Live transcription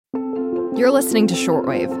You're listening to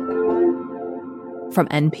Shortwave from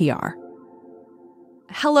NPR.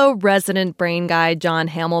 Hello, resident brain guy John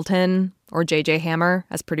Hamilton, or JJ Hammer,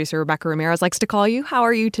 as producer Rebecca Ramirez likes to call you. How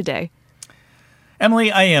are you today?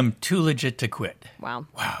 Emily, I am too legit to quit. Wow.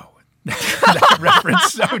 That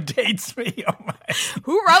reference so dates me. Oh my.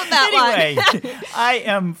 Who wrote that line? Anyway, I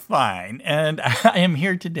am fine, and I am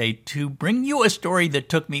here today to bring you a story that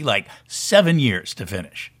took me like 7 years to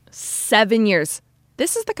finish. 7 years.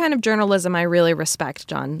 This is the kind of journalism I really respect,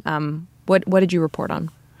 John. What did you report on?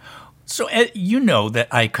 So you know that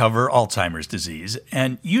I cover Alzheimer's disease,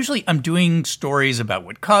 and usually I'm doing stories about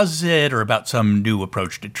what causes it or about some new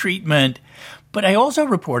approach to treatment. But I also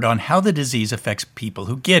report on how the disease affects people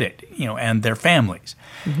who get it, and their families.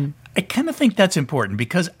 Mm-hmm. I kind of think that's important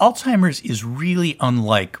because Alzheimer's is really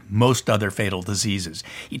unlike most other fatal diseases.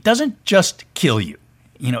 It doesn't just kill you.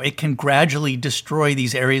 It can gradually destroy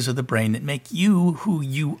these areas of the brain that make you who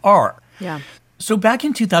you are. Yeah. So back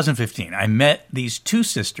in 2015, I met these two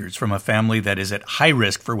sisters from a family that is at high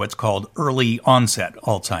risk for what's called early onset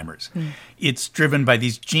Alzheimer's. It's driven by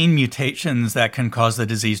these gene mutations that can cause the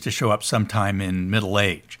disease to show up sometime in middle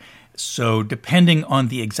age. So depending on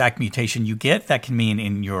the exact mutation you get, that can mean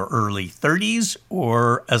in your early 30s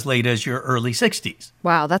or as late as your early 60s.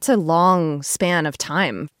 Wow, that's a long span of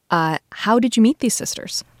time. How did you meet these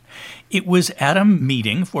sisters? It was at a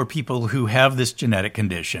meeting for people who have this genetic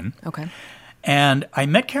condition. Okay. And I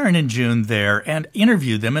met Karen and June there and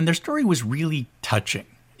interviewed them, and their story was really touching.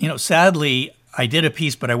 Sadly, I did a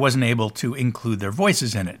piece, but I wasn't able to include their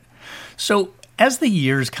voices in it. So as the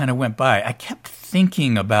years kind of went by, I kept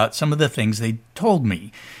thinking about some of the things they told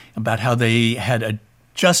me, about how they had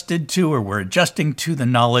adjusted to or were adjusting to the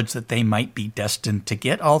knowledge that they might be destined to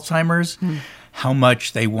get Alzheimer's, how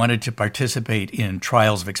much they wanted to participate in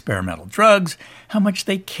trials of experimental drugs, how much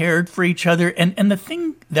they cared for each other. And the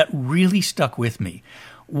thing that really stuck with me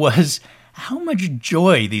was how much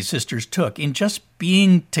joy these sisters took in just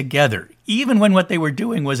being together, even when what they were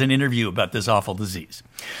doing was an interview about this awful disease.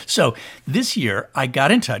 So this year, I got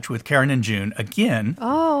in touch with Karen and June again.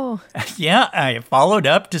 Oh. Yeah, I followed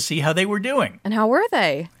up to see how they were doing. And how were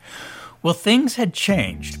they? Well, things had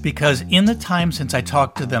changed because in the time since I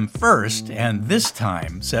talked to them first and this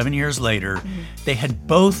time, 7 years later, they had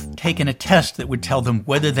both taken a test that would tell them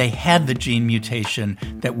whether they had the gene mutation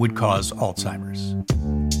that would cause Alzheimer's.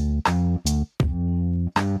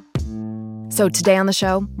 So today on the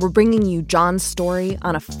show, we're bringing you John's story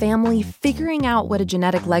on a family figuring out what a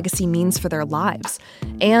genetic legacy means for their lives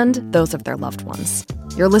and those of their loved ones.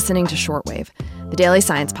 You're listening to Shortwave, the daily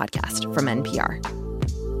science podcast from NPR.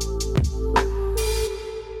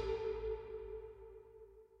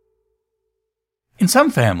 In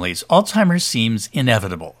some families, Alzheimer's seems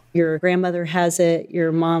inevitable. Your grandmother has it,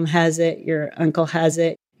 your mom has it, your uncle has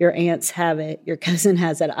it, your aunts have it, your cousin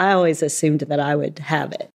has it. I always assumed that I would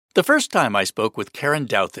have it. The first time I spoke with Karen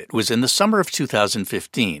Douthit was in the summer of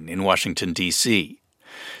 2015 in Washington, D.C.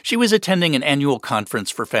 She was attending an annual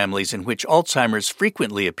conference for families in which Alzheimer's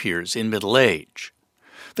frequently appears in middle age.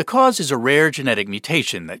 The cause is a rare genetic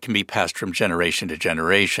mutation that can be passed from generation to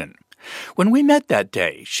generation. When we met that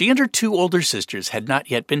day, she and her two older sisters had not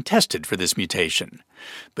yet been tested for this mutation.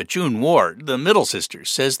 But June Ward, the middle sister,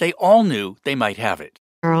 says they all knew they might have it.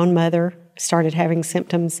 Our own mother started having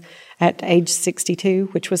symptoms at age 62,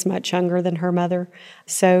 which was much younger than her mother.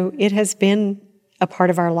 So it has been a part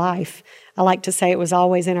of our life. I like to say it was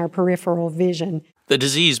always in our peripheral vision. The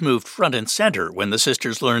disease moved front and center when the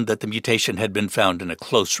sisters learned that the mutation had been found in a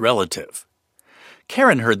close relative.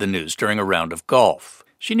 Karen heard the news during a round of golf.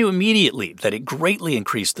 She knew immediately that it greatly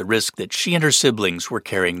increased the risk that she and her siblings were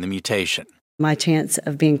carrying the mutation. My chance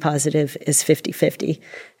of being positive is 50-50.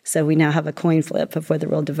 So we now have a coin flip of whether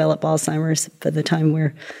we'll develop Alzheimer's by the time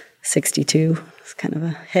we're 62. It's kind of a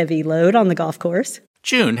heavy load on the golf course.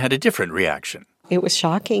 June had a different reaction. It was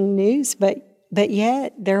shocking news, but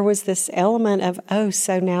yet there was this element of,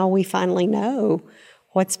 so now we finally know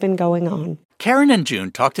what's been going on. Karen and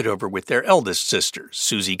June talked it over with their eldest sister,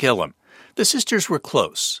 Susie Gillum. The sisters were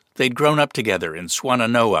close. They'd grown up together in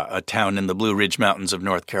Swannanoa, a town in the Blue Ridge Mountains of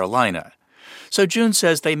North Carolina. So June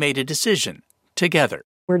says they made a decision, together.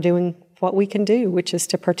 We're doing what we can do, which is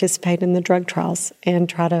to participate in the drug trials and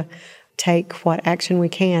try to take what action we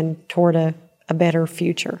can toward a better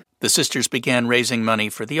future. The sisters began raising money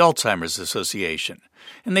for the Alzheimer's Association,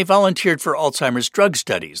 and they volunteered for Alzheimer's drug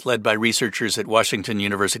studies led by researchers at Washington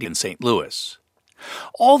University in St. Louis.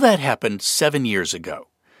 All that happened 7 years ago.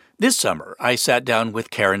 This summer, I sat down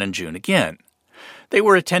with Karen and June again. They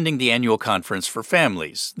were attending the annual conference for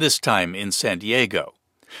families, this time in San Diego.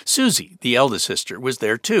 Susie, the eldest sister, was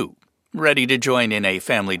there too. ready to join in a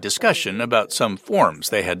family discussion about some forms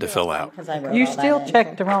they had to fill out. You still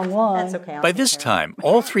checked the wrong one. By this time,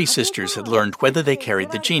 all three sisters had learned whether they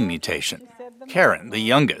carried the gene mutation. Karen, the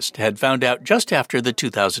youngest, had found out just after the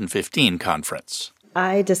 2015 conference.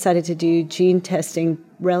 I decided to do gene testing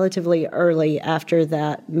relatively early after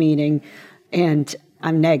that meeting, and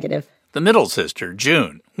I'm negative. The middle sister,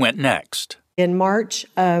 June, went next. In March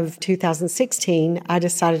of 2016, I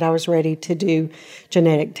decided I was ready to do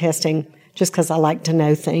genetic testing just because I like to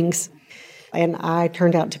know things. And I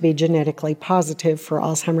turned out to be genetically positive for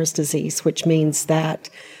Alzheimer's disease, which means that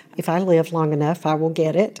if I live long enough, I will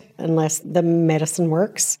get it unless the medicine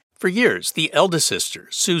works. For years, the eldest sister,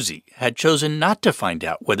 Susie, had chosen not to find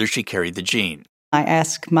out whether she carried the gene. I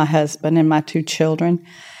asked my husband and my 2 children,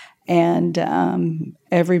 and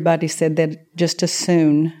everybody said that just as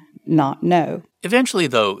soon not know. Eventually,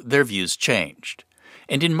 though, their views changed.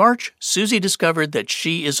 And in March, Susie discovered that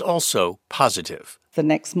she is also positive. The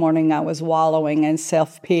next morning, I was wallowing in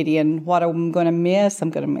self-pity and what I'm going to miss.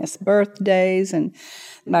 I'm going to miss birthdays, and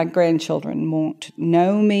my grandchildren won't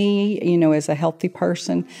know me, as a healthy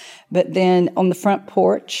person. But then on the front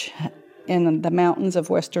porch in the mountains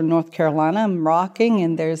of western North Carolina, I'm rocking,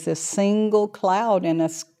 and there's this single cloud in a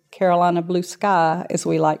Carolina blue sky, as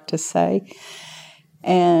we like to say.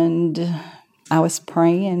 And I was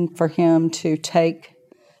praying for him to take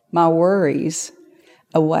my worries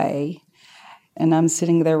away. And I'm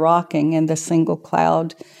sitting there rocking, and the single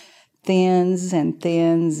cloud thins and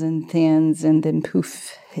thins and thins, and then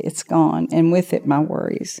poof, it's gone. And with it, my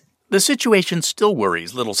worries. The situation still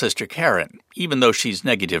worries little sister Karen, even though she's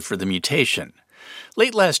negative for the mutation.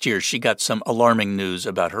 Late last year, she got some alarming news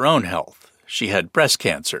about her own health. She had breast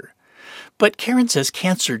cancer. But Karen says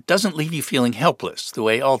cancer doesn't leave you feeling helpless the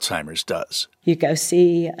way Alzheimer's does. You go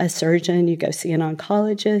see a surgeon, you go see an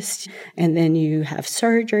oncologist, and then you have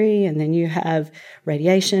surgery, and then you have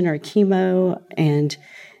radiation or chemo, and,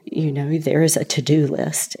 there is a to-do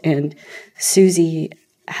list. And Susie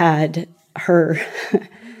had her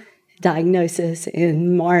diagnosis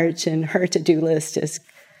in March, and her to-do list is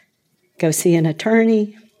go see an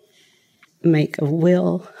attorney, make a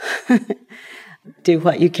will, do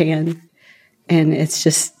what you can. And it's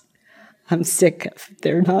just, I'm sick of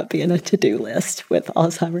there not being a to-do list with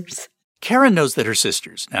Alzheimer's. Karen knows that her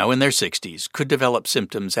sisters, now in their 60s, could develop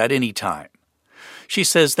symptoms at any time. She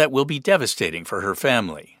says that will be devastating for her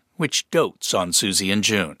family, which dotes on Susie and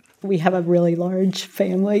June. We have a really large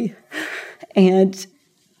family, and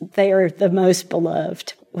they are the most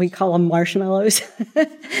beloved. We call them marshmallows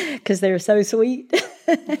because they're so sweet.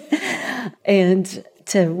 And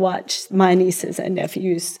to watch my nieces and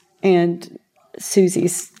nephews and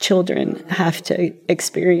Susie's children have to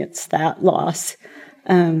experience that loss,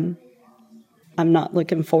 I'm not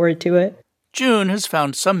looking forward to it. June has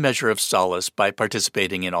found some measure of solace by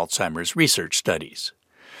participating in Alzheimer's research studies.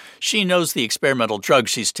 She knows the experimental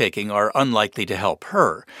drugs she's taking are unlikely to help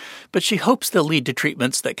her, but she hopes they'll lead to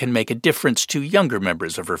treatments that can make a difference to younger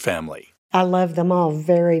members of her family. I love them all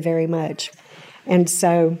very, very much. And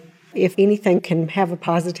so if anything can have a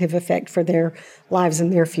positive effect for their lives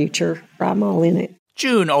and their future, I'm all in it.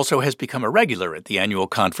 June also has become a regular at the annual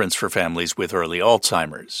conference for families with early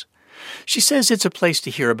Alzheimer's. She says it's a place to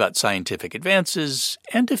hear about scientific advances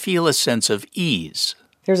and to feel a sense of ease.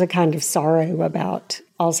 There's a kind of sorrow about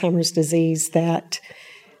Alzheimer's disease that,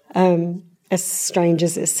 as strange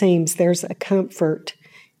as it seems, there's a comfort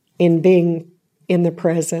in being in the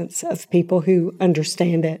presence of people who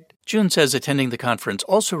understand it. June says attending the conference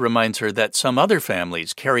also reminds her that some other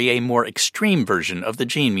families carry a more extreme version of the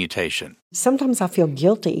gene mutation. Sometimes I feel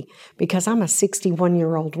guilty because I'm a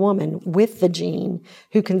 61-year-old woman with the gene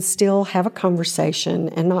who can still have a conversation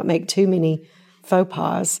and not make too many faux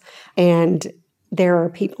pas. And there are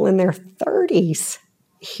people in their 30s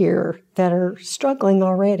here that are struggling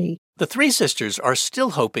already. The three sisters are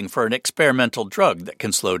still hoping for an experimental drug that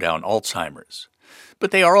can slow down Alzheimer's.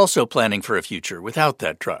 But they are also planning for a future without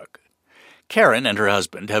that drug. Karen and her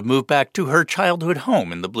husband have moved back to her childhood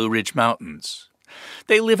home in the Blue Ridge Mountains.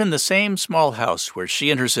 They live in the same small house where she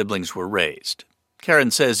and her siblings were raised.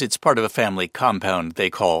 Karen says it's part of a family compound they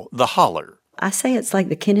call the Holler. I say it's like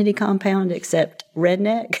the Kennedy compound, except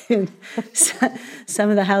redneck. Some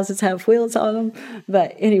of the houses have wheels on them.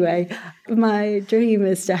 But anyway, my dream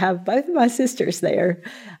is to have both of my sisters there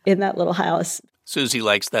in that little house. Susie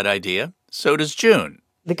likes that idea. So does June.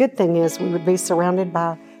 The good thing is we would be surrounded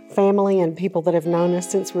by family and people that have known us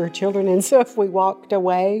since we were children. And so if we walked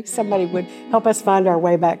away, somebody would help us find our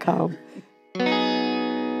way back home.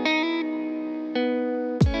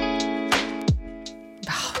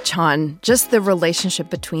 John, just the relationship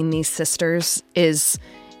between these sisters is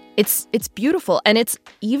It's beautiful, and it's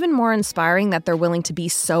even more inspiring that they're willing to be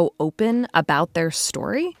so open about their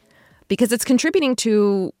story, because it's contributing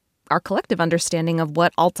to our collective understanding of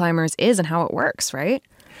what Alzheimer's is and how it works, right?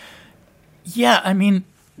 Yeah, I mean,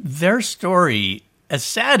 their story, as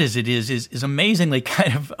sad as it is amazingly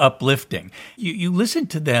kind of uplifting. You listen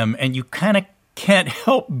to them and you kind of can't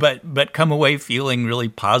help but come away feeling really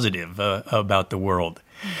positive about the world.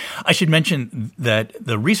 I should mention that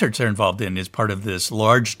the research they're involved in is part of this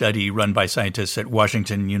large study run by scientists at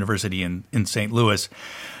Washington University in St. Louis.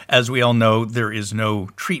 As we all know, there is no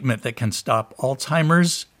treatment that can stop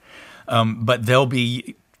Alzheimer's, but they'll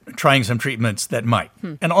be trying some treatments that might.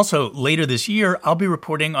 And also, later this year, I'll be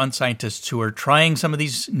reporting on scientists who are trying some of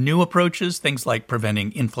these new approaches, things like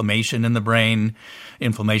preventing inflammation in the brain,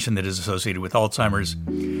 inflammation that is associated with Alzheimer's.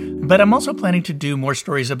 But I'm also planning to do more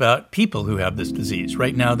stories about people who have this disease.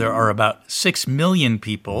 Right now, there are about 6 million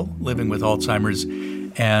people living with Alzheimer's,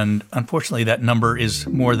 and unfortunately, that number is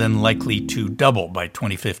more than likely to double by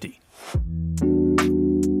 2050.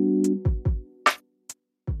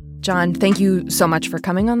 John, thank you so much for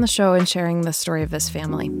coming on the show and sharing the story of this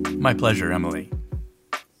family. My pleasure, Emily.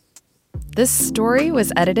 This story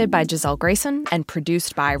was edited by Giselle Grayson and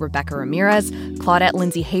produced by Rebecca Ramirez, Claudette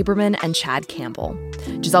Lindsay Haberman, and Chad Campbell.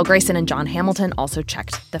 Giselle Grayson and John Hamilton also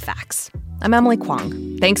checked the facts. I'm Emily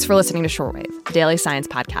Kwong. Thanks for listening to Shortwave, the daily science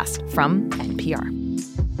podcast from NPR.